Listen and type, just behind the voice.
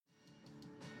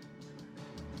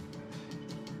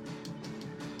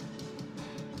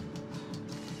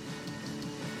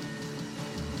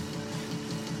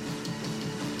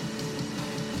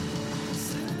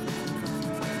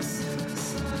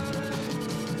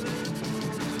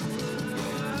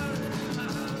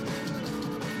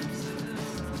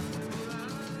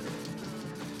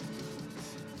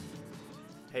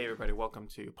everybody. Welcome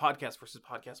to Podcast versus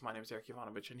Podcast. My name is Eric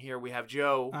Ivanovich, and here we have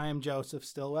Joe. I am Joseph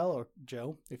Stillwell, or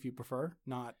Joe, if you prefer.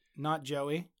 Not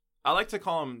Joey. I like to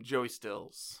call him Joey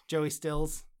Stills. Joey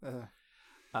Stills.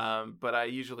 But I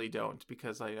usually don't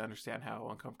because I understand how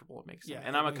uncomfortable it makes him. Yeah,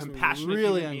 And I'm a it makes me compassionate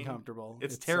really human being. uncomfortable.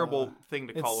 It's a terrible thing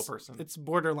to call a person. It's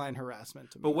borderline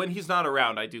harassment to me. But when he's not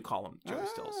around, I do call him Joey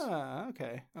Stills.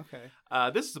 Okay.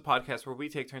 This is a podcast where we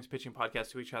take turns pitching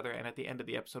podcasts to each other, and at the end of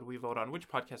the episode, we vote on which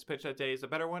podcast pitch that day is a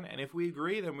better one. And if we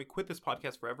agree, then we quit this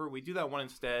podcast forever. We do that one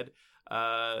instead.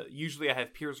 Usually I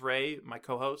have Piers Ray, my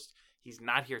co-host. He's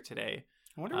not here today.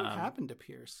 I wonder what happened to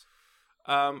Pierce.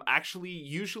 Actually,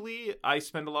 usually I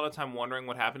spend a lot of time wondering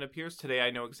what happened to Pierce. Today I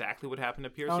know exactly what happened to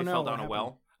Pierce. He fell down a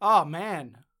well. Oh,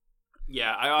 man.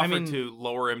 Yeah, I offered to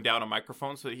lower him down a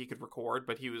microphone so that he could record,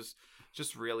 but he was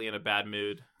just really in a bad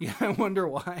mood. Yeah, I wonder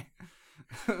why.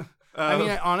 I mean,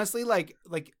 honestly, like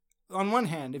on one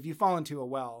hand, if you fall into a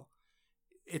well,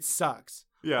 it sucks.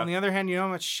 Yeah. On the other hand, you know how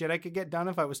much shit I could get done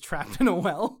if I was trapped in a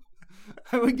well?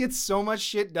 I would get so much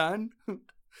shit done.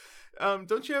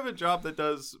 Don't you have a job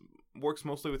that works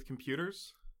mostly with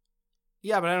computers?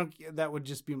 Yeah, but that would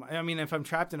just be I mean, if I'm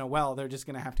trapped in a well, they're just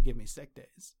going to have to give me sick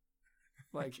days.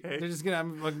 Like, okay. They're just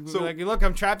going to look,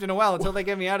 I'm trapped in a well until they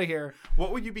get me out of here.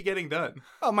 What would you be getting done?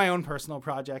 Oh, my own personal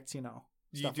projects, Do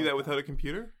you do that without a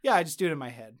computer? Yeah, I just do it in my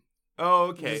head. Oh,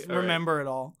 okay. Just remember it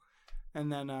all.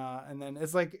 And then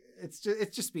it's like, it's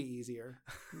just be easier.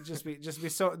 just be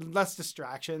so less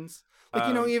distractions. Like,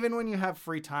 even when you have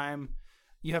free time,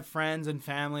 you have friends and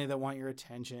family that want your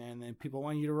attention, and people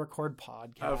want you to record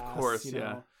podcasts. Of course,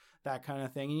 that kind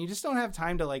of thing. And you just don't have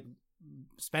time to like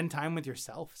spend time with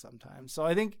yourself sometimes. So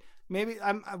I think maybe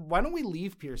why don't we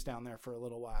leave Pierce down there for a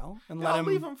little while and let him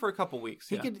leave him for a couple weeks.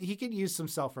 He could use some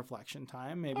self-reflection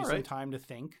time, maybe some right. time to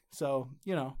think. So,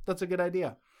 that's a good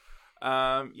idea.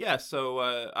 So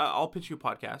I'll pitch you a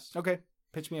podcast. Okay.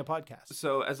 Pitch me a podcast.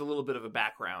 So as a little bit of a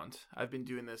background, I've been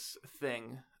doing this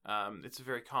thing. It's a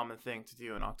very common thing to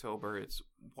do in October. It's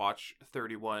watch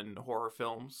 31 horror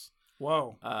films.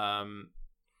 Whoa.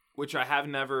 Which I have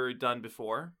never done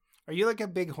before. Are you like a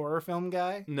big horror film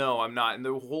guy? No, I'm not. And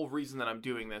the whole reason that I'm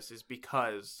doing this is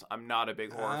because I'm not a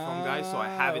big horror film guy. So I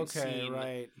haven't seen,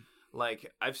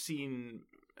 like, I've seen,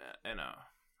 I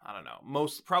don't know,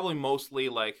 mostly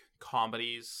like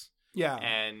comedies. Yeah.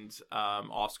 And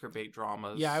Oscar bait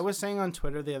dramas. Yeah, I was saying on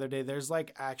Twitter the other day, there's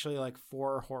like actually like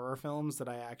 4 horror films that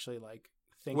I actually like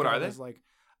think what of are they? As like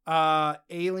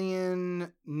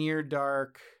Alien, Near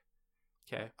Dark.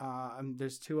 Okay.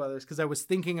 There's 2 others because I was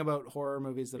thinking about horror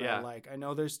movies that I like. I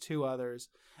know there's 2 others,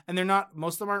 and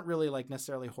most of them aren't really like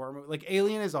necessarily horror movie. Like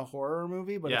Alien is a horror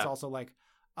movie, but it's also like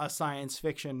a science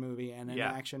fiction movie and an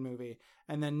action movie.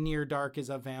 And then Near Dark is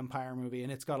a vampire movie,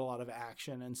 and it's got a lot of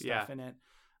action and stuff in it.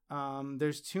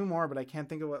 There's 2 more, but I can't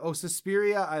think of what. Oh,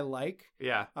 Suspiria I like.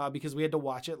 Yeah. Because we had to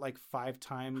watch it like 5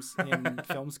 times in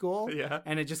film school. Yeah.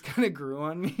 And it just kind of grew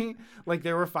on me. Like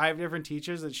there were 5 different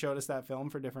teachers that showed us that film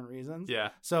for different reasons.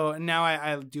 Yeah. So now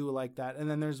I do like that. And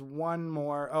then there's one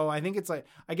more. Oh, I think it's like,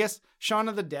 I guess Shaun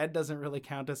of the Dead doesn't really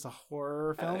count as a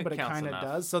horror film, but it kind of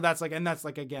does. So that's like,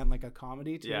 again, like a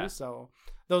comedy too. Yeah. So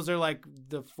those are like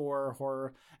the 4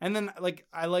 horror. And then like,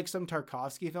 I like some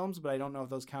Tarkovsky films, but I don't know if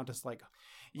those count as like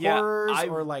horrors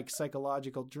or like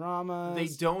psychological dramas. They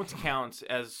don't count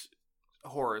as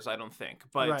horrors, I don't think.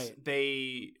 But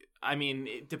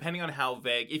depending on how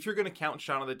vague. If you're going to count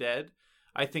Shaun of the Dead,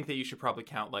 I think that you should probably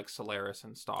count like Solaris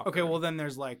and Stalker. Okay, well then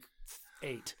there's like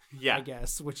 8, I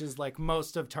guess, which is like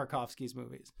most of Tarkovsky's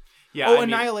movies. Yeah. Oh,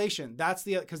 Annihilation. That's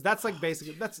because that's like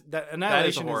basically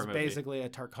Annihilation is basically a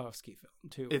Tarkovsky film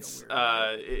too. It's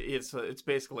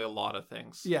basically a lot of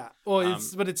things. Yeah. Well,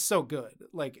 but it's so good.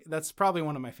 Like that's probably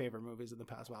one of my favorite movies in the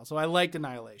past while. So I liked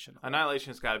Annihilation.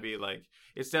 Annihilation's got to be like,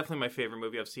 it's definitely my favorite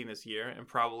movie I've seen this year, and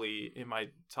probably in my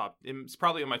top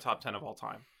 10 of all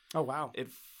time. Oh, wow. It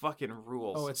fucking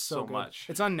rules. Oh, it's so much.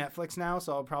 It's on Netflix now,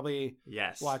 so I'll probably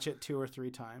watch it 2 or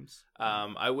 3 times.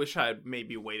 I wish I had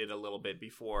maybe waited a little bit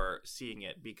before seeing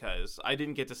it because I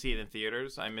didn't get to see it in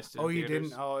theaters. I missed it in theaters. Oh, you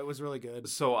didn't? Oh, it was really good.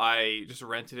 So I just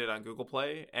rented it on Google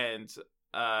Play, and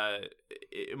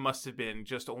it must have been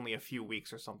just only a few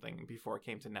weeks or something before it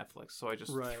came to Netflix. So I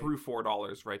just threw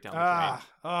 $4 right down the drain.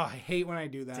 I hate when I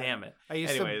do that. Damn it.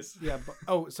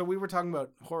 So we were talking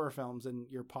about horror films in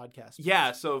your podcast.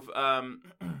 Yeah. So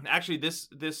actually,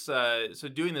 so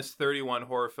doing this 31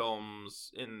 horror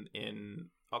films in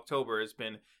October has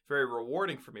been very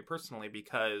rewarding for me personally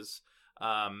because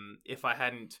if I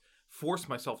hadn't forced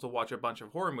myself to watch a bunch of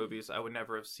horror movies, I would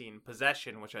never have seen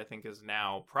Possession, which I think is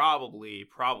now probably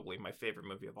my favorite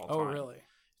movie of all time. Oh, really?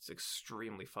 It's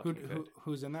extremely fucking good.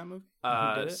 Who's in that movie?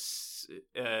 Who did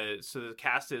it? So the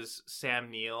cast is Sam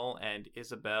Neill and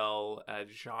Isabelle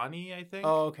Adjani, I think.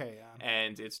 Oh, okay, yeah.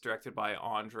 And it's directed by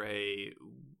Andre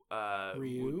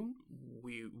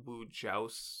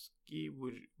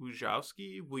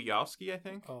Wojciechowski, I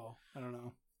think. Oh, I don't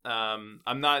know.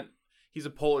 I'm not. He's a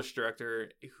Polish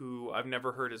director who I've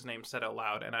never heard his name said out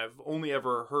loud, and I've only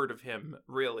ever heard of him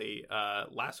really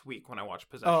last week when I watched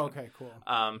Possession. Oh, okay, cool.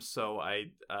 So I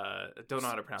don't know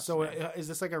how to pronounce. So his name. Is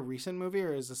this like a recent movie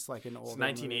or is this like an old? It's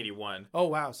 1981. Movie? Oh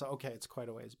wow, so okay, it's quite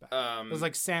a ways back. It was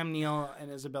like Sam Neill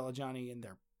and Isabelle Adjani in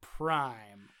their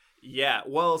prime. Yeah,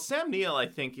 well, Sam Neill I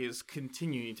think is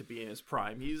continuing to be in his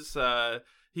prime. He's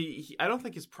he I don't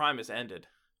think his prime has ended.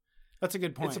 That's a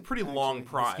good point. It's a pretty long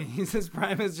prime. His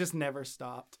prime has just never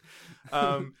stopped.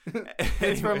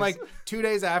 It's from like 2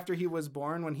 days after he was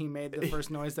born when he made the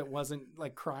first noise that wasn't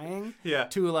like crying. Yeah.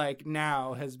 To like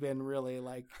now has been really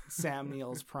like Sam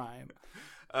Neill's prime.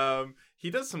 He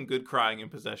does some good crying in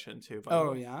Possession too. By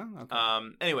the way. Yeah. Okay.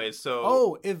 Anyways, so.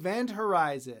 Oh, Event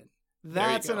Horizon.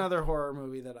 That's another horror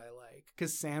movie that I like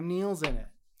because Sam Neill's in it.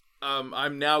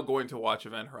 I'm now going to watch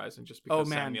Event Horizon just because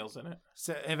Sam Neill's in it.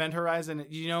 So Event Horizon,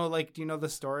 do you know the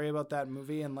story about that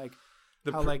movie and like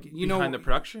how behind the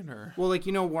production or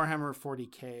Warhammer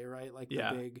 40K, right? Like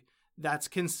the big that's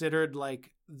considered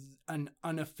like an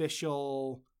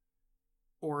unofficial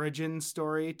origin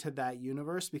story to that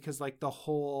universe because like the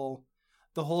whole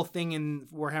thing in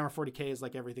Warhammer 40K is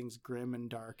like everything's grim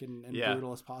and dark and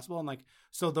brutal as possible, and like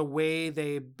so the way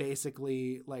they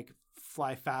basically like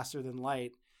fly faster than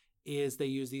light is they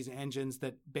use these engines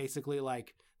that basically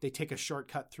like they take a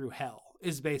shortcut through hell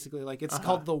is basically like it's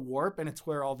called the warp, and it's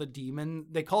where all the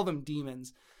they call them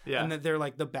demons, and that they're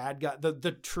like the bad guy,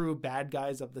 the true bad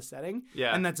guys of the setting,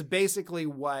 and that's basically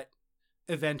what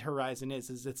Event Horizon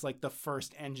is it's like the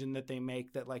first engine that they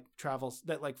make that like travels,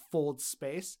 that like folds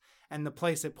space, and the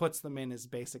place it puts them in is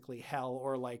basically hell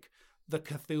or like the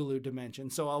Cthulhu dimension.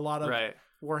 So a lot of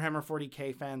Warhammer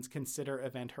 40K fans consider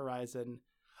Event Horizon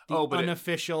the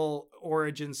unofficial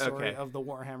origin story of the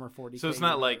Warhammer 40K. So it's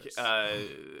not universe.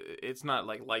 It's not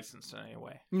like licensed in any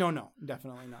way. No,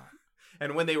 definitely not.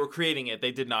 And when they were creating it,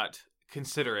 they did not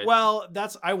consider it. Well,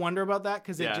 I wonder about that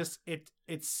because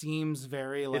it seems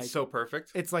very like it's so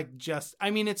perfect. It's like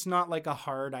it's not like a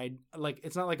hard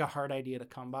idea to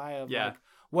come by of like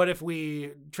what if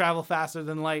we travel faster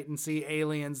than light and see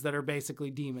aliens that are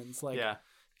basically demons? Like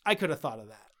I could have thought of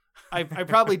that. I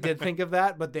probably did think of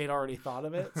that, but they'd already thought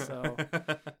of it. So,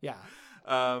 yeah.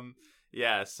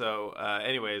 So,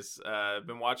 anyways, I've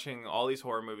been watching all these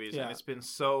horror movies, and it's been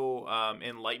so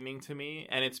enlightening to me.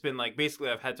 And it's been like basically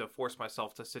I've had to force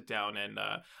myself to sit down, and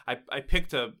I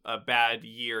picked a bad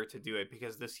year to do it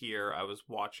because this year I was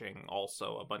watching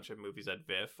also a bunch of movies at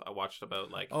VIFF. I watched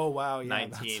about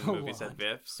 19 movies at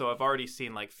VIFF. So I've already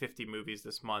seen like 50 movies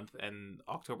this month, and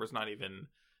October's not even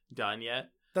done yet.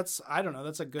 I don't know.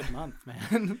 That's a good month,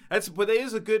 man. But it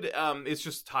is a good. It's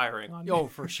just tiring on me. Oh,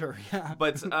 for sure, yeah.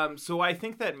 But so I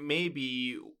think that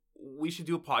maybe we should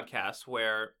do a podcast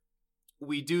where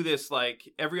we do this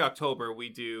like every October.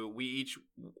 We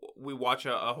watch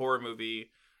a horror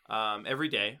movie every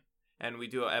day, and we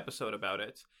do an episode about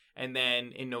it. And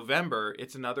then in November,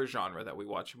 it's another genre that we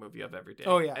watch a movie of every day.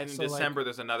 Oh yeah. And in December,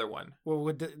 there's another one. Well,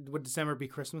 would December be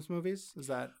Christmas movies? Is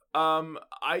that?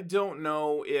 I don't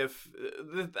know if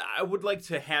I would like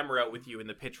to hammer out with you in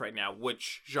the pitch right now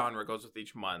which genre goes with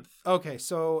each month. Okay,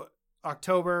 so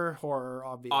October horror,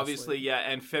 obviously. Obviously, yeah,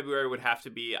 and February would have to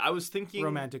be. I was thinking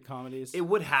romantic comedies. It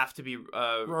would have to be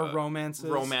romances,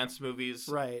 romance movies,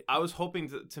 right? I was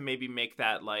hoping to maybe make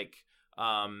that like.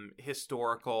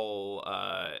 Historical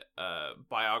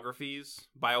biopics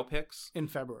in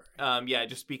February.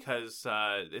 Just because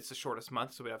it's the shortest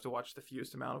month, so we have to watch the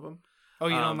fewest amount of them. Oh,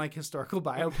 you don't like historical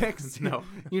biopics? No.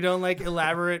 You don't like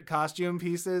elaborate costume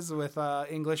pieces with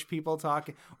English people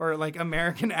talking, or like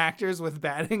American actors with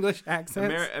bad English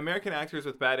accents? American actors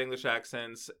with bad English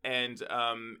accents, and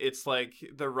it's like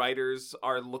the writers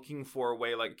are looking for a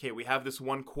way like, okay, we have this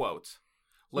one quote.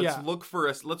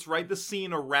 Let's write the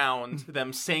scene around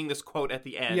them saying this quote at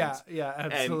the end. Yeah,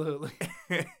 absolutely.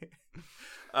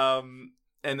 And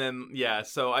then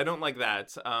so I don't like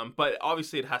that. But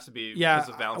obviously it has to be because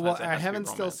of Valentine's Day. I haven't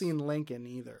still seen Lincoln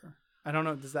either. I don't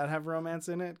know. Does that have romance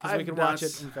in it? Because we could watch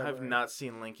it in February. I've not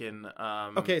seen Lincoln.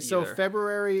 Okay, either. So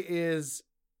February is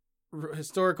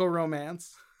historical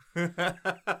romance. Phantom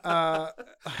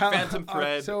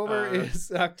Thread. October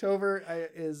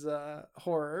is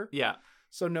horror. Yeah.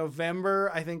 So November,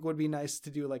 I think, would be nice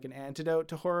to do like an antidote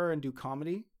to horror and do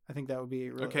comedy. I think that would be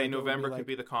really okay. November could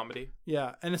be the comedy.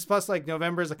 Yeah, and it's plus like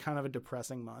November is a kind of a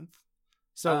depressing month,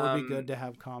 so it would be good to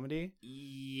have comedy.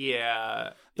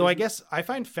 Yeah. Though I guess I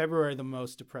find February the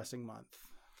most depressing month.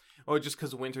 Oh, just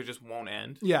because winter just won't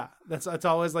end. Yeah, that's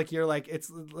always like you're like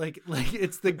it's like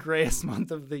it's the grayest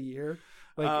month of the year.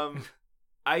 Like,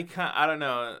 I don't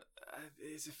know.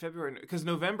 Is it February? Because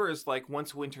November is like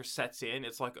once winter sets in,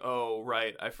 it's like, oh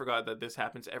right, I forgot that this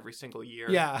happens every single year.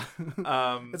 Yeah.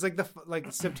 It's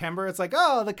like September. It's like,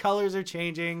 oh, the colors are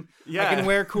changing. Yeah, I can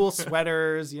wear cool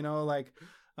sweaters. Like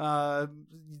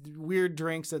weird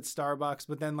drinks at Starbucks.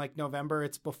 But then like November,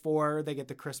 it's before they get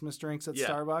the Christmas drinks at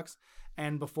Starbucks,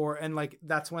 and like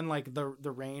that's when like the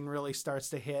rain really starts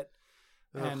to hit,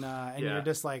 and you're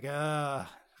just like,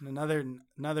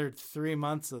 another 3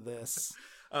 months of this.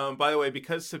 By the way,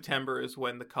 because September is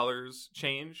when the colors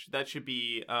change, that should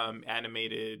be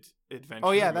animated adventure.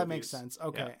 Oh yeah, movies. That makes sense.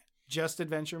 Okay, yeah. Just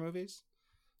adventure movies.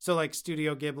 So like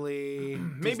Studio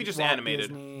Ghibli, maybe just Walt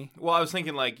animated. Disney. Well, I was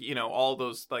thinking like all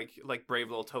those like Brave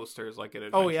Little Toasters, like an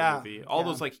adventure movie. All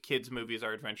those like kids movies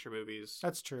are adventure movies.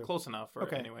 That's true. Close enough.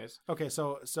 Anyways. Okay,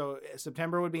 so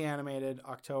September would be animated.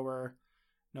 October.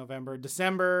 November,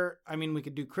 December. I mean, we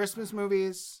could do Christmas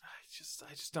movies. I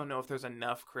just don't know if there's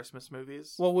enough Christmas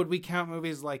movies. Well, would we count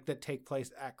movies like that take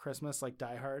place at Christmas, like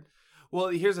Die Hard? Well,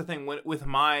 here's the thing. With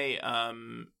my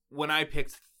when I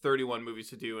picked 31 movies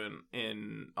to do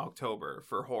in October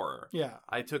for horror,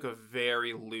 I took a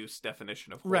very loose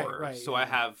definition of horror. Right. So I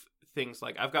have things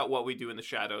like I've got What We Do in the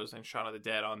Shadows and Shaun of the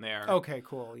Dead on there. Okay,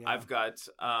 cool. Yeah. I've got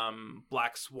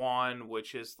Black Swan,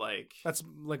 which is like that's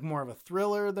like more of a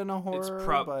thriller than a horror. It's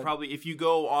probably if you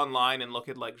go online and look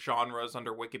at like genres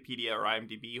under Wikipedia or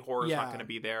IMDb, horror's not going to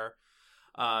be there.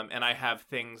 And I have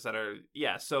things that are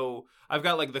so I've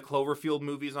got like the Cloverfield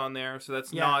movies on there, so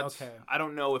that's not. Okay. I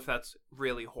don't know if that's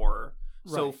really horror.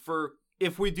 Right. So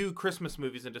if we do Christmas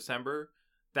movies in December,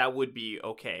 that would be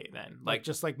okay then. Like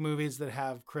just like movies that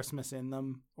have Christmas in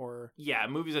them, or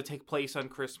movies that take place on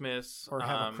Christmas, or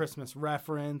have a Christmas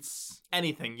reference.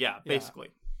 Anything, basically.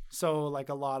 So like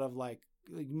a lot of like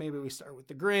maybe we start with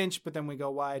The Grinch, but then we go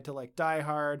wide to like Die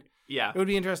Hard. Yeah, it would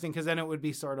be interesting because then it would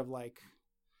be sort of like,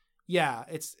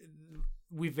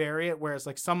 we vary it. Whereas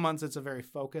like some months it's a very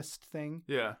focused thing.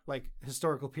 Yeah, like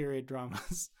historical period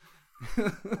dramas.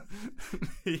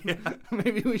 Yeah,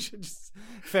 maybe we should just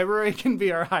February can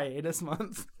be our hiatus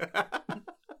month.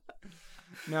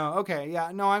 No, okay,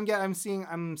 yeah, no, I'm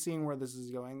seeing where this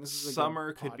is going. This is a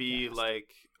summer could be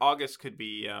like August could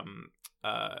be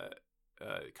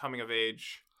coming of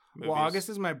age movies. Well, August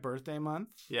is my birthday month.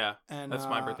 Yeah, and that's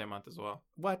my birthday month as well.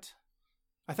 What?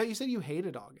 I thought you said you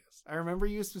hated August. I remember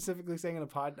you specifically saying in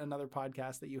another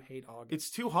podcast that you hate August.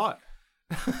 It's too hot.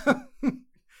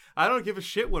 I don't give a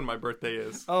shit when my birthday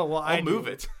is. Oh, well, I'll move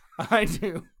it. I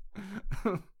do.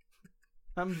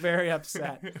 I'm very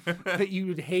upset that you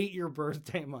would hate your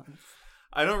birthday month.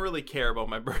 I don't really care about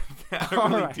my birthday. I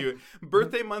don't really do it.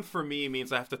 Birthday month for me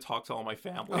means I have to talk to all my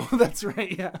family. Oh, that's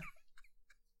right, yeah.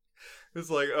 It's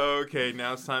like, okay,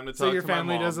 now it's time to talk to my mom. So your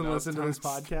family doesn't listen to this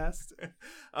podcast?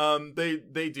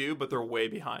 They do, but they're way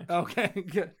behind. Okay,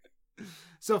 good.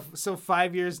 So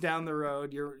 5 years down the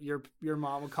road, your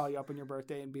mom will call you up on your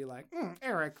birthday and be like,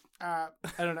 Eric, I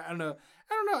don't know.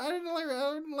 I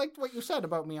didn't like what you said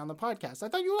about me on the podcast. I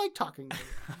thought you liked talking to me.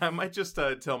 I might just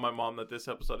tell my mom that this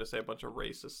episode I say a bunch of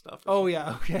racist stuff. Oh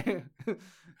yeah, okay.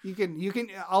 You can.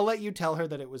 I'll let you tell her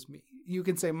that it was me. You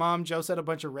can say, Mom, Joe said a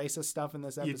bunch of racist stuff in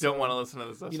this episode. You don't want to listen to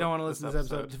this episode. You don't want to listen to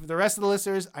this episode. For the rest of the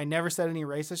listeners, I never said any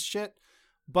racist shit,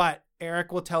 but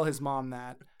Eric will tell his mom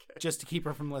that. Just to keep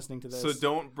her from listening to this. So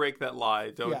don't break that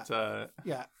lie. Don't.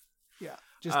 Yeah.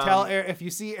 Just tell Eric, if you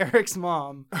see Eric's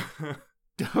mom,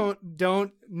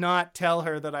 don't not tell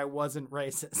her that I wasn't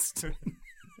racist.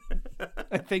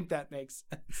 I think that makes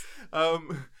sense.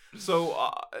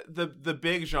 So the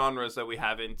big genres that we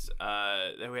haven't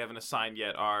assigned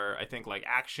yet are, I think, like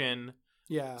action.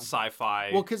 Yeah.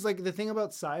 Sci-fi. Well, because like the thing about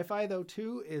sci-fi though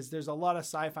too is there's a lot of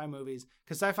sci-fi movies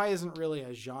because sci-fi isn't really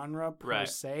a genre per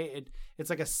se. It's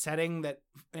like a setting that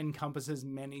encompasses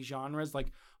many genres,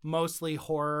 like mostly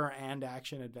horror and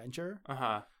action adventure.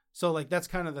 So like that's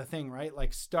kind of the thing, right?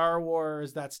 Like Star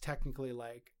Wars, that's technically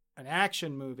like an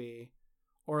action movie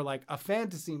or like a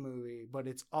fantasy movie, but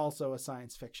it's also a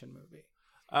science fiction movie.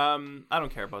 I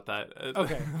don't care about that.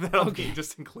 Okay. That'll be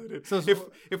just included. So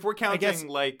if we're counting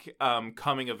like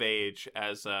coming of age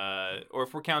as or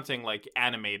if we're counting like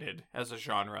animated as a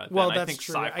genre, then I think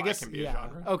true. Sci-fi can be a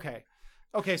genre.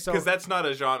 Okay, so because that's not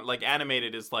a genre. Like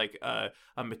animated is like a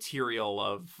material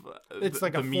of it's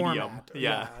like the a medium. Format.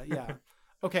 Yeah.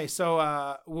 Okay,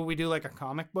 so will we do like a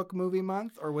comic book movie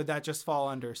month, or would that just fall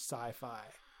under sci-fi?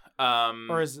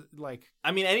 Or is it like...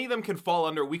 I mean, any of them can fall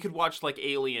under... We could watch like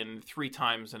Alien 3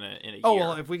 times in a year. Oh,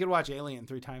 well, if we could watch Alien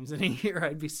 3 times in a year,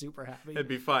 I'd be super happy. It'd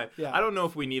be fine. Yeah. I don't know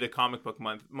if we need a comic book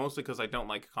month, mostly because I don't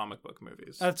like comic book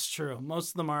movies. That's true. Most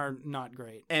of them are not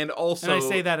great. And also... And I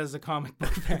say that as a comic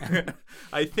book fan.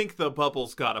 I think the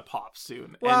bubble's gotta pop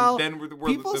soon. Well, and then we're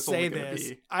people say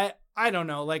this. I don't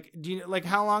know. Like, do you like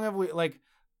how long have we like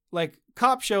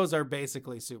cop shows are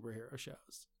basically superhero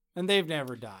shows, and they've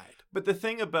never died. But the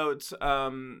thing about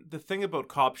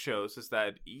cop shows is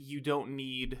that you don't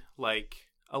need like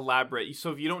elaborate.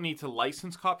 So if you don't need to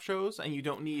license cop shows, and you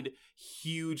don't need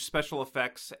huge special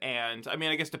effects, and I mean,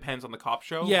 I guess depends on the cop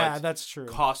show. Yeah, that's true.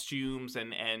 Costumes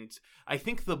and I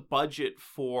think the budget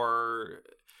for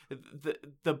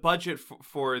the budget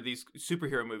for these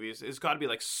superhero movies has got to be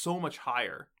like so much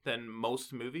higher than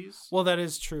most movies. Well, that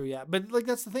is true. Yeah, but like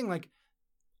that's the thing. Like,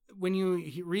 when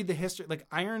you read the history, like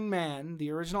Iron Man,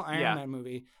 the original Iron Man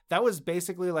movie, that was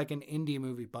basically like an indie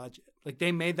movie budget. Like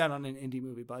they made that on an indie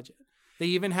movie budget. They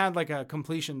even had like a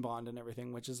completion bond and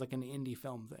everything, which is like an indie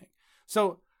film thing.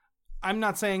 So I'm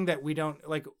not saying that we don't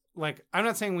like I'm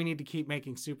not saying we need to keep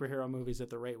making superhero movies at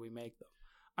the rate we make them.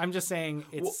 I'm just saying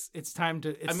it's time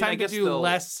to do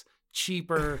less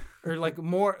cheaper or like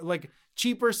more like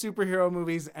cheaper superhero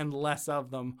movies and less of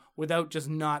them without just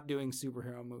not doing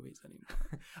superhero movies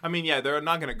anymore. I mean, yeah, they're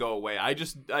not going to go away. I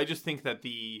just think that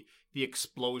the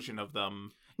explosion of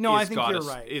them. No, I think you're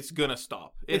right. It's gonna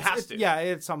stop. It has to. Yeah,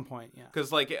 at some point. Yeah,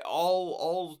 because like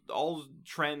all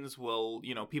trends will,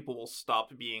 people will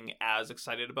stop being as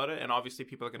excited about it, and obviously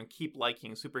people are gonna keep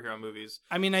liking superhero movies.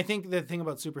 I mean, I think the thing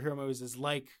about superhero movies is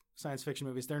like science fiction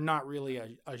movies, they're not really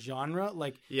a genre.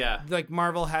 Like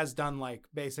Marvel has done like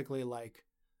basically like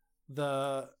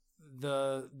the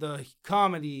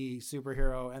comedy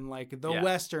superhero and like the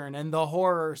western and the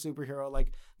horror superhero.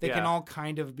 Like they can all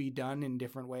kind of be done in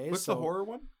different ways. What's the horror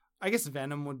one? I guess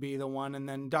Venom would be the one, and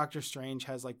then Doctor Strange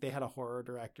has like they had a horror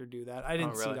director do that. I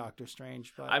didn't see Doctor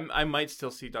Strange, but I might still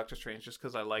see Doctor Strange just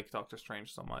because I like Doctor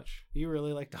Strange so much. You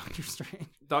really like Doctor Strange?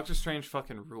 Doctor Strange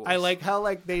fucking rules. I like how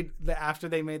like after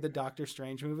they made the Doctor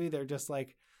Strange movie, they're just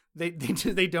like they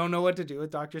don't know what to do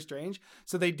with Doctor Strange,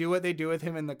 so they do what they do with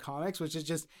him in the comics, which is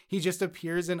just he just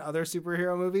appears in other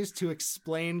superhero movies to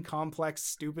explain complex,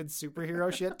 stupid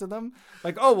superhero shit to them.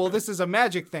 Like, oh well, this is a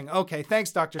magic thing. Okay,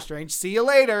 thanks, Doctor Strange. See you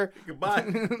later. Goodbye.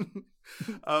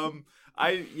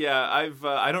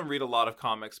 I don't read a lot of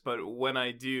comics, but when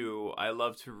I do, I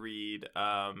love to read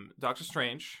Doctor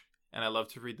Strange, and I love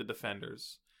to read the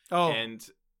Defenders.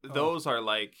 Those are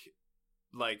like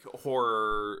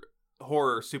horror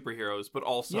superheroes, but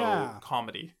also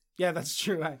comedy. Yeah, that's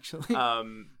true actually.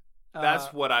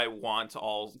 That's what I want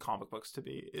all comic books to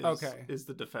be is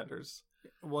the Defenders.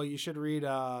 Well, you should read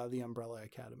The Umbrella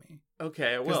Academy.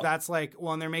 Okay, well, because that's like,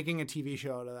 well, and they're making a TV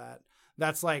show out of that.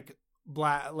 That's like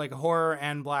black, like horror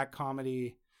and black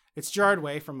comedy. It's Gerard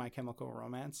Way from My Chemical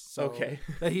Romance. So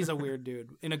that he's a weird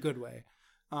dude in a good way.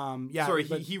 Sorry,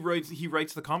 he writes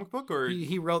the comic book, or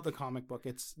he wrote the comic book.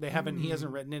 He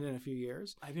hasn't written it in a few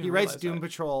years. He writes Doom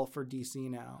Patrol for DC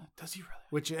now. Does he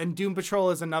really? And Doom Patrol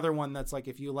is another one that's like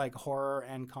if you like horror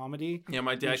and comedy. Yeah,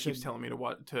 my dad keeps telling me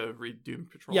to read Doom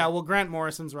Patrol. Yeah, well, Grant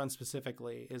Morrison's run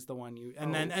specifically is the one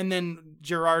then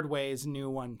Gerard Way's new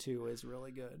one too is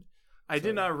really good. I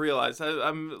did not realize.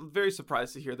 I'm very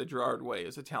surprised to hear that Gerard Way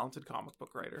is a talented comic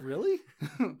book writer. Really?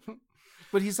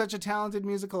 But he's such a talented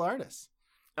musical artist.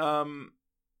 I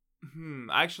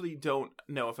actually don't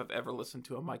know if I've ever listened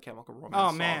to a My Chemical Romance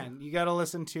song. Man, you got to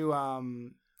listen to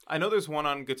I know there's one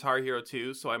on Guitar Hero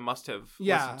 2, so I must have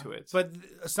listened to it. But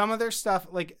some of their stuff,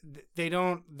 like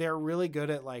they're really good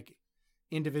at like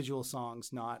individual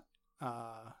songs, not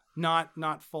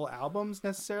full albums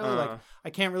necessarily. Like I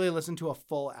can't really listen to a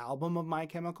full album of My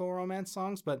Chemical Romance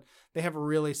songs, but they have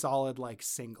really solid like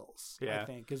singles. I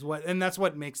think and that's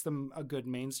what makes them a good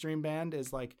mainstream band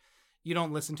is like. You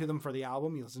don't listen to them for the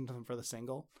album, you listen to them for the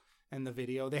single and the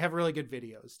video. They have really good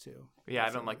videos too. Yeah, I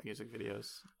don't like music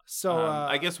videos. So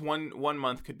I guess one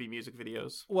month could be music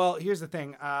videos. Well, here's the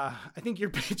thing. I think your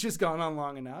pitch has gone on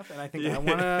long enough, and I think I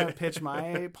want to pitch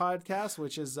my podcast,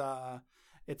 which is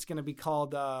it's going to be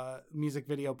called Music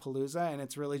Video Palooza, and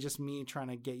it's really just me trying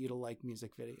to get you to like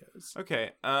music videos.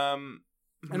 Okay. And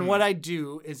what I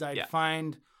do is I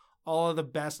find all of the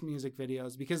best music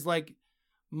videos because like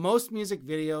most music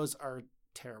videos are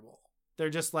terrible. They're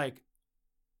just like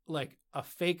a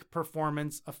fake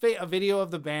performance, a video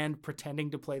of the band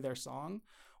pretending to play their song,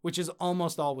 which is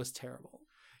almost always terrible.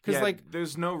 Because like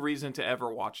there's no reason to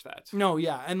ever watch that. No,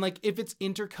 yeah. And like if it's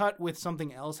intercut with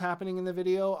something else happening in the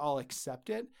video, I'll accept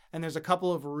it. And there's a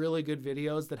couple of really good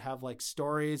videos that have like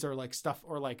stories or like stuff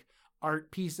or like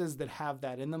art pieces that have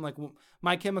that in them. Like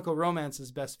My Chemical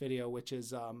Romance's best video, which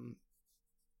is I'm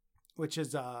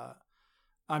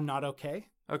Not Okay.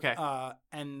 Okay.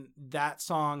 And that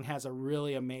song has a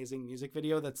really amazing music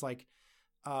video that's like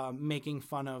making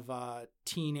fun of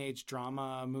teenage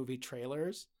drama movie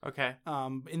trailers. Okay.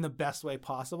 In the best way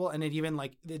possible. And it even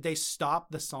like they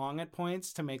stop the song at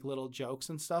points to make little jokes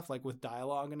and stuff, like with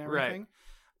dialogue and everything.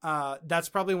 Right. That's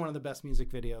probably one of the best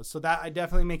music videos. So that I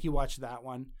definitely make you watch that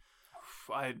one.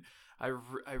 I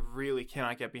really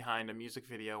cannot get behind a music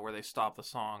video where they stop the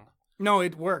song. No,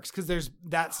 it works because there's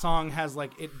that song has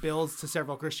like it builds to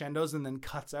several crescendos and then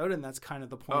cuts out, and that's kind of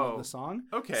the point of the song.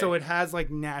 Okay. So it has like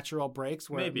natural breaks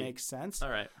where it makes sense. All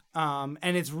right.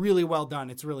 And it's really well done.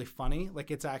 It's really funny.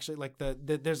 Like it's actually like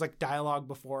there's like dialogue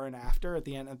before and after at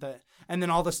the end and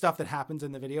then all the stuff that happens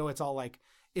in the video. It's all like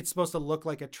it's supposed to look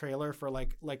like a trailer for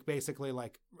like basically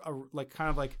like a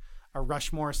kind of like a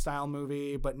Rushmore style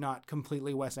movie, but not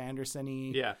completely Wes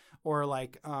Anderson-y. Yeah. Or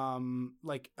like American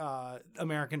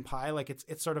Pie. Like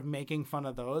it's sort of making fun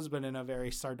of those, but in a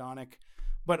very sardonic,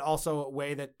 but also a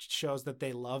way that shows that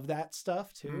they love that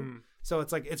stuff too. So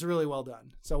it's like, it's really well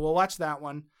done. So we'll watch that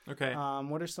one. Okay.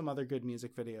 What are some other good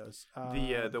music videos?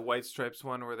 The White Stripes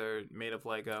one where they're made of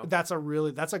Lego. That's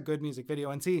a good music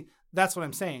video. And see, that's what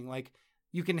I'm saying. Like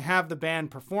you can have the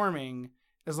band performing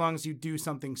as long as you do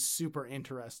something super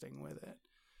interesting with it.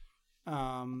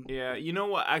 Yeah, you know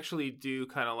what? Actually, do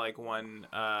kind of like one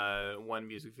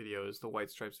music video is the White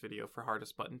Stripes video for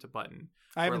Hardest Button to Button.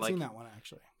 I haven't seen that one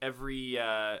actually.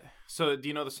 So do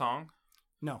you know the song?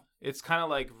 No. It's kind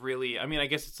of like really. I mean, I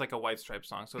guess it's like a White Stripes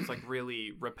song, so it's like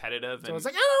really repetitive. So it's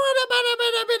like no, it's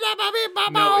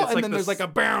and like then there's like a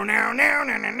bow now.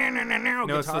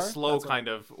 No, it's the slow kind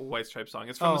of White Stripes song.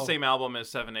 It's from the same album as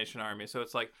Seven Nation Army, so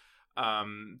it's like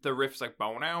the riff's like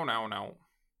bow now now now.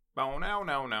 Bow now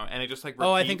now now, and it just like repeats.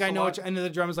 I think I know which end of the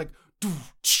drum is like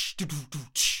is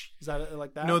that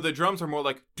like that? No, the drums are more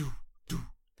like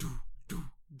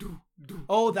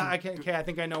that okay, I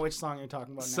think I know which song you're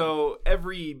talking about now. So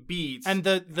every beat and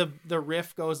the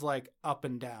riff goes like up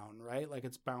and down, right? Like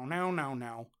it's bow now now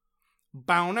now,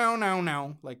 bow now now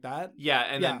now, like that. Yeah,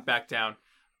 and then back down.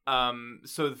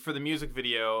 So for the music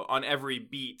video, on every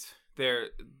beat they're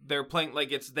playing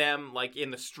like it's them like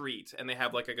in the street, and they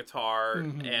have like a guitar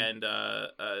and a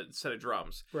set of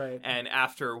drums. Right. And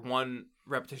after one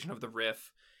repetition of the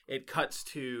riff, it cuts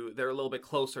to they're a little bit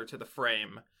closer to the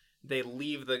frame. They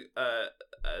leave the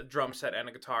drum set and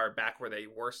a guitar back where they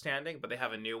were standing, but they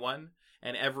have a new one.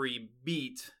 And every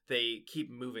beat they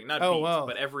keep moving, not beats,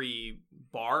 but every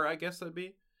bar, I guess that'd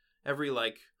be every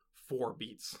like 4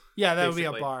 beats. Yeah, that basically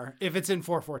would be a bar. If it's in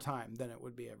 4/4 time, then it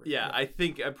would be every. Yeah, I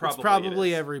think it's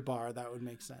probably every bar. That would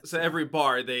make sense. So every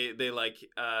bar, they like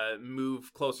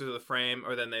move closer to the frame,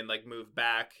 or then they like move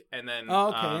back, and then. Oh,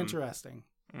 okay, interesting.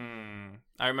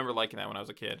 I remember liking that when I was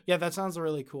a kid. Yeah, that sounds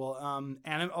really cool. A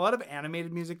lot of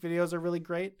animated music videos are really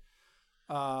great.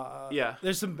 Yeah,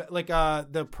 there's some like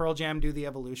the Pearl Jam Do the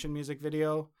Evolution music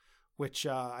video, which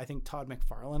I think Todd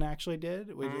McFarlane actually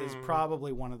did, which is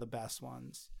probably one of the best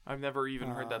ones. I've never even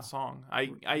heard that song.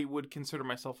 I would consider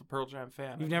myself a Pearl Jam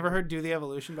fan. You've never heard Do the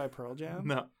Evolution by Pearl Jam?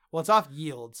 No. Well, it's off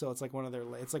Yield, so it's like one of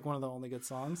the only good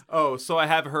songs. Oh, so I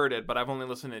have heard it, but I've only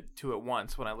listened to it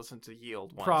once when I listened to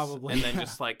Yield once. Probably. And then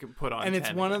just like put on. And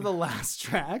it's one of the last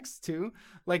tracks too.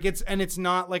 Like it's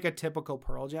not like a typical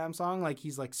Pearl Jam song. Like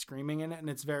he's like screaming in it, and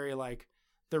it's very like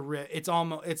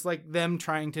it's like them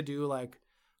trying to do like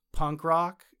punk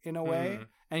rock in a way.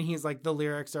 And he's like, the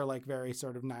lyrics are like very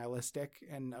sort of nihilistic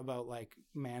and about like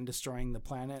man destroying the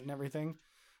planet and everything.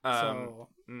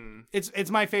 It's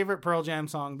my favorite Pearl Jam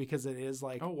song because it is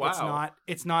like,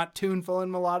 it's not tuneful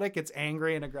and melodic. It's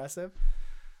angry and aggressive.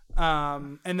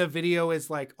 And the video is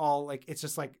like all like, it's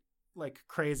just like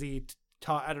crazy.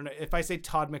 I don't know if I say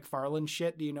Todd McFarlane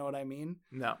shit. Do you know what I mean?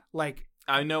 No. Like,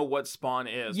 I know what Spawn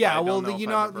is. Yeah. Well, you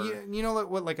know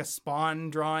what like a Spawn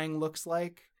drawing looks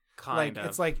like? Kind of.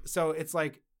 It's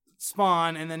like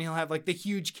Spawn, and then he'll have like the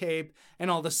huge cape and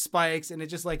all the spikes, and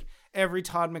it's just like every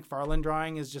Todd McFarlane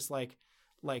drawing is just like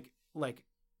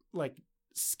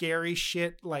scary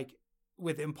shit, like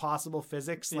with impossible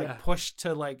physics, like pushed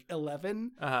to like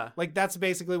 11. Like that's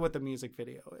basically what the music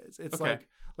video is. It's like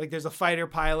there's a fighter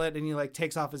pilot, and he like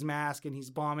takes off his mask, and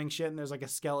he's bombing shit, and there's like a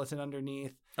skeleton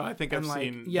underneath. Oh, I think I've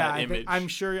seen that image. I'm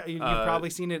sure you've probably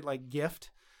seen it like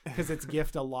GIFed. Because it's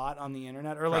GIFed a lot on the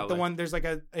internet, or like the one there's like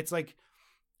it's like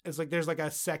it's like there's like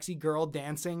a sexy girl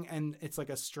dancing and it's like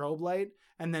a strobe light,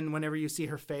 and then whenever you see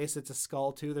her face, it's a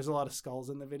skull too. There's a lot of skulls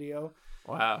in the video.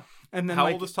 Wow. And then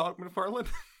how old is Todd McFarlane?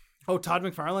 Oh, Todd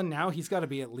McFarlane now, he's got to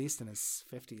be at least in his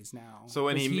 50s now. So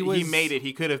when he made it,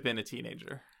 he could have been a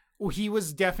teenager. Well, he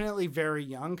was definitely very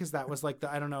young, because that was like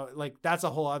I don't know, like that's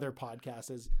a whole other podcast.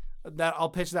 Is that I'll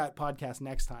pitch that podcast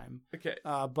next time. Okay.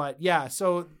 But yeah,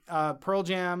 so Pearl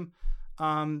Jam,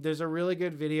 there's a really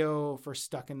good video for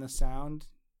Stuck in the Sound.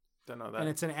 Don't know that. And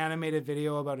it's an animated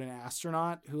video about an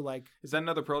astronaut who like... Is that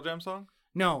another Pearl Jam song?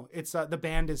 No, it's the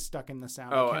band is Stuck in the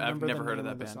Sound. Oh, I've never heard of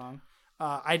that band. Song.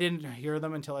 I didn't hear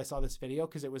them until I saw this video,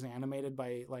 because it was animated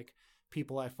by like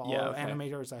people I follow,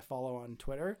 animators I follow on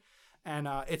Twitter. And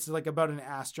it's like about an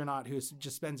astronaut who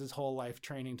just spends his whole life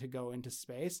training to go into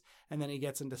space. And then he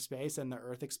gets into space and the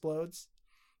Earth explodes.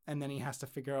 And then he has to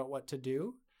figure out what to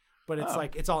do. But it's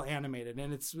like, it's all animated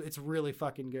and it's really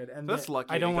fucking good. And that's lucky.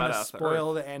 I don't want to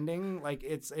spoil the ending. Like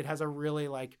it has a really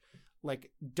like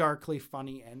darkly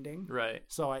funny ending. Right.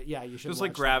 So you should. Just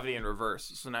like Gravity in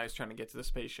reverse. So now he's trying to get to the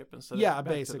spaceship instead of back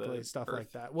basically to stuff Earth.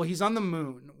 like that. Well, he's on the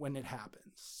moon when it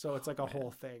happens. So it's like a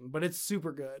whole thing, but it's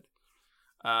super good.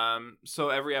 So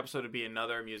every episode would be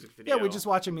another music video. Yeah, we just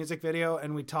watch a music video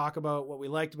and we talk about what we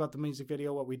liked about the music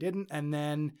video, what we didn't, and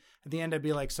then at the end I'd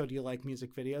be like, so do you like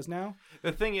music videos now?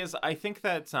 The thing is, I think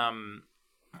that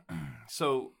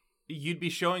so you'd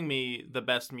be showing me the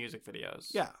best music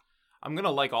videos. Yeah. I'm gonna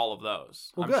like all of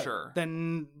those. Well, I'm good. sure.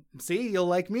 Then see, you'll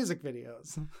like music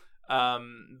videos.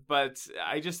 But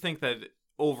I just think that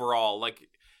overall, like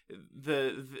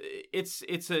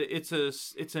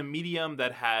it's a medium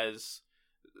that has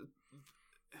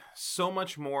so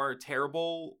much more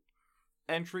terrible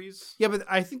entries. Yeah, but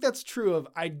I think that's true of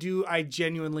I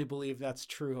genuinely believe that's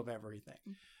true of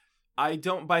everything. I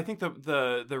don't, but I think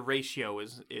the ratio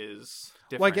is different.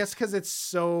 Well, I guess because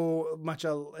it's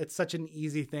it's such an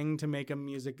easy thing to make a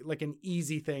music, like an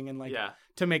easy thing, and like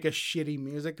to make a shitty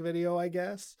music video, I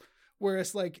guess.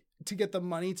 Whereas like to get the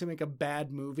money to make a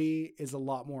bad movie is a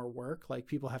lot more work. Like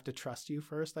people have to trust you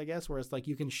first, I guess. Whereas like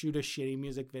you can shoot a shitty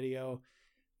music video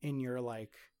in your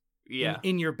like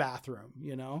in your bathroom,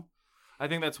 you know. I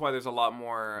think that's why there's a lot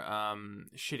more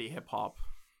shitty hip hop.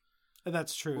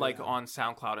 That's true. Like on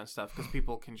SoundCloud and stuff, because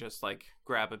people can just like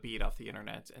grab a beat off the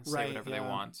internet and say whatever they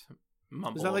want.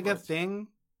 Mumble. Is that like a thing?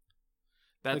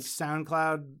 That's like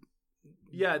SoundCloud.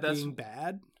 Yeah, that's being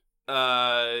bad.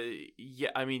 Yeah.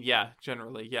 I mean, yeah.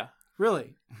 Generally, yeah.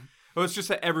 Really? Well, it's just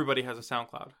that everybody has a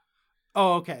SoundCloud.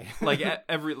 Oh, okay. like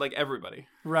everybody.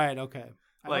 Right. Okay.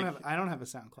 Like I don't have a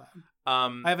SoundCloud.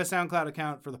 I have a SoundCloud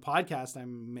account for the podcast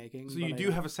I'm making. So you do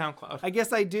have a SoundCloud. I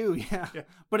guess I do, yeah.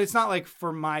 But it's not like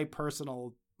for my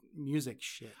personal music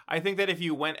shit. I think that if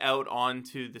you went out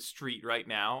onto the street right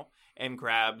now and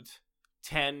grabbed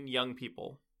 10 young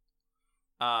people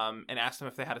and asked them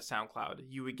if they had a SoundCloud,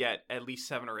 you would get at least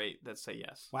 7 or 8 that say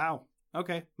yes. Wow.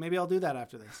 Okay. Maybe I'll do that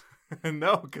after this.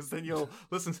 No, because then you'll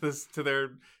listen to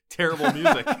their terrible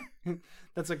music.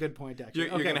 That's a good point, actually.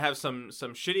 You're going to have some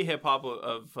shitty hip hop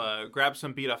of grab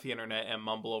some beat off the internet and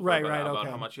mumble over about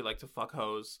how much you like to fuck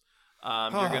hoes.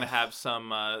 You're going to have some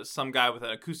guy with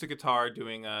an acoustic guitar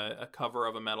doing a cover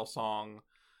of a metal song.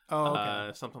 Oh,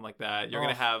 okay. Something like that. You're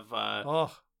going to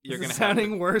have you're going to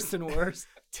sounding worse and worse.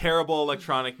 Terrible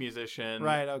electronic musician.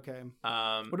 Right, okay.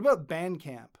 What about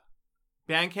Bandcamp?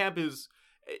 Bandcamp is...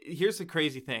 Here's the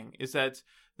crazy thing, is that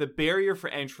the barrier for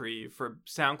entry for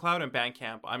SoundCloud and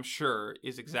Bandcamp, I'm sure,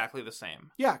 is exactly the same.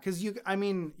 Yeah, because you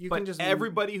can just...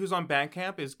 everybody who's on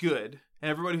Bandcamp is good, and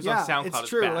everybody who's on SoundCloud is bad. It's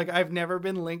true. Like, I've never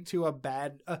been linked to a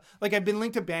bad... like, I've been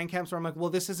linked to Bandcamps where I'm like,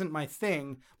 well, this isn't my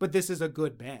thing, but this is a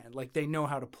good band. Like, they know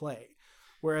how to play.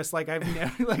 Whereas, like, I've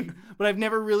never... but I've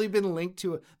never really been linked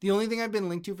to... The only thing I've been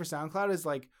linked to for SoundCloud is,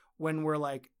 like, when we're,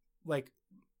 like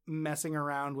messing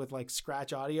around with like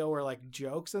scratch audio or like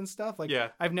jokes and stuff. Like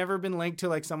I've never been linked to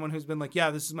like someone who's been like, yeah,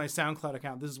 this is my SoundCloud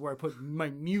account. This is where I put my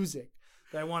music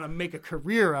that I want to make a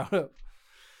career out of.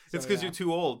 It's because you're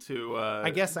too old to...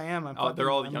 I guess I am. They're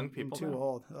all young people. I'm too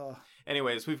old. Ugh.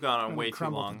 Anyways, we've gone on way too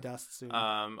long. To dust soon.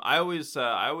 I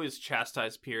always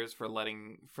chastise Piers for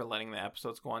letting the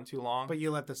episodes go on too long. But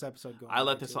you let this episode go on. I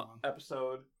let this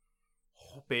episode...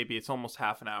 Oh, baby, it's almost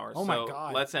half an hour. Oh my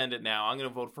God. Let's end it now. I'm going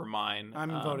to vote for mine. I'm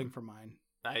voting for mine.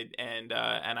 I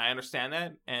understand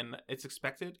that, and it's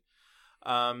expected.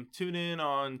 Tune in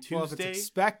on Tuesday. Well, if it's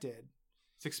expected.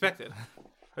 It's expected.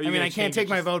 I can't take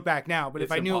my vote back now, but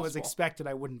if I knew it was expected,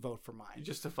 I wouldn't vote for mine.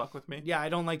 Just to fuck with me? Yeah, I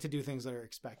don't like to do things that are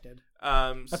expected.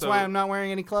 That's why I'm not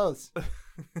wearing any clothes.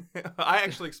 I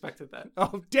actually expected that.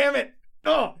 Oh, damn it.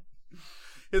 Oh.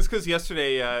 It's because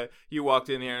yesterday you walked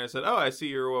in here and I said, "Oh, I see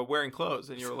you're wearing clothes,"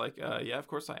 and you were like, "Yeah, of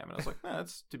course I am." And I was like,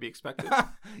 "That's to be expected."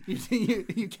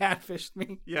 you catfished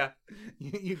me. Yeah,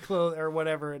 you clothes or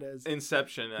whatever it is.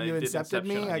 Inception. You incepted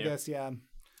me. I guess. Yeah.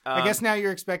 I guess now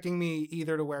you're expecting me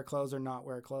either to wear clothes or not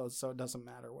wear clothes, so it doesn't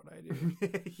matter what I do.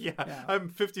 yeah, I'm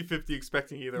 50-50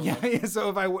 expecting either one. Yeah, so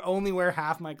if I only wear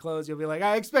half my clothes, you'll be like,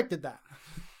 I expected that.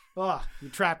 Oh, you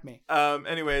trapped me.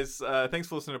 Anyways, thanks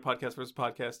for listening to Podcast versus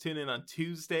Podcast. Tune in on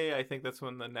Tuesday. I think that's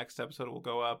when the next episode will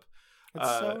go up. It's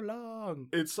so long.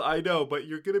 I know, but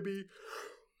you're gonna be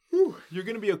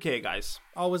okay, guys.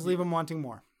 Always leave them wanting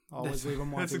more. Always leave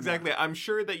them wanting That's exactly more. it. I'm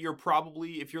sure that you're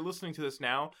probably, if you're listening to this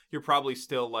now, you're probably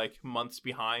still like months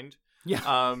behind.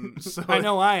 Yeah. So I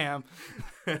know I am.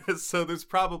 So there's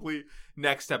probably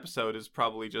next episode is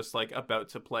probably just like about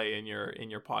to play in your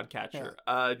podcatcher.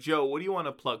 Yeah. Joe, what do you want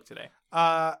to plug today?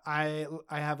 I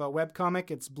have a webcomic.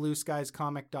 It's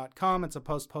blueskiescomic.com. It's a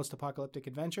post-apocalyptic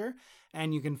adventure,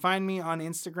 and you can find me on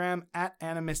Instagram at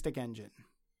AnimisticEngine.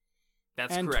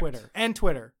 That's and correct. Twitter.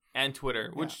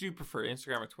 Which do you prefer,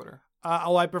 Instagram or Twitter?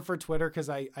 I prefer Twitter because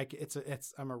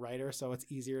I'm a writer, so it's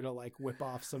easier to like whip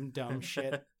off some dumb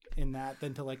shit in that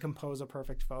than to like compose a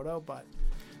perfect photo. But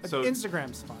so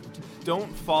Instagram's fun too.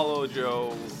 Don't follow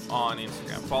Joe on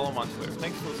Instagram. Follow him on Twitter.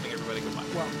 Thanks for listening, everybody. Goodbye.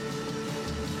 Well.